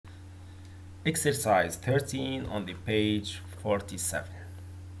Exercise 13 on the page 47.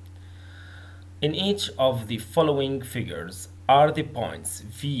 In each of the following figures are the points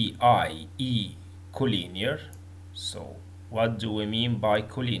V, I, E collinear. So what do we mean by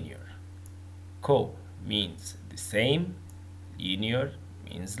collinear? Co means the same, linear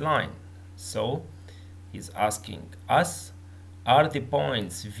means line. So he's asking us, are the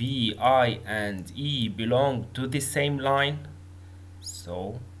points V, I and E belong to the same line?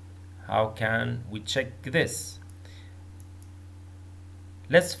 So how can we check this?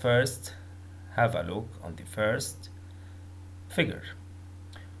 Let's first have a look on the first figure.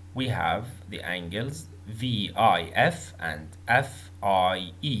 We have the angles VIF and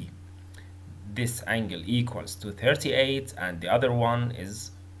FIE. This angle equals to 38 and the other one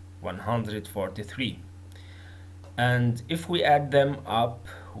is 143. And if we add them up,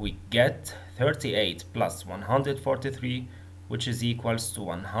 we get 38 plus 143, which is equals to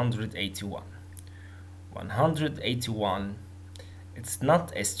 181. 181, it's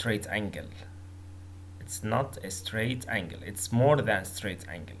not a straight angle. It's not a straight angle. It's more than straight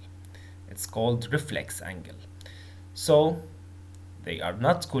angle. It's called reflex angle. So they are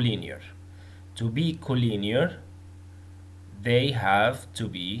not collinear. To be collinear, they have to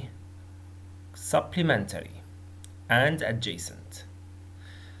be supplementary and adjacent.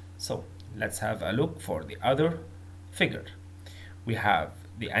 So let's have a look for the other figure. We have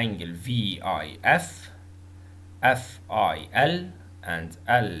the angle VIF, FIL and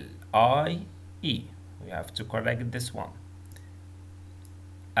LIE. We have to correct this one,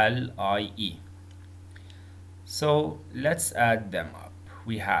 LIE. So let's add them up.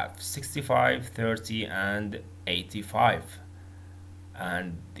 We have 65, 30 and 85,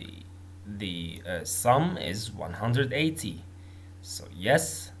 and the sum is 180. So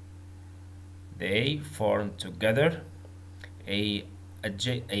yes, they form together a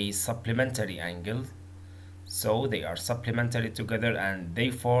supplementary angle. So they are supplementary together and they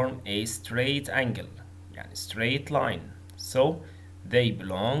form a straight angle, yani straight line. So they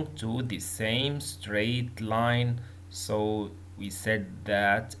belong to the same straight line. So we said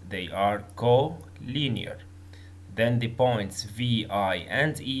that they are collinear. Then the points V, I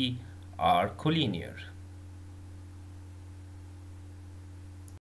and E are collinear.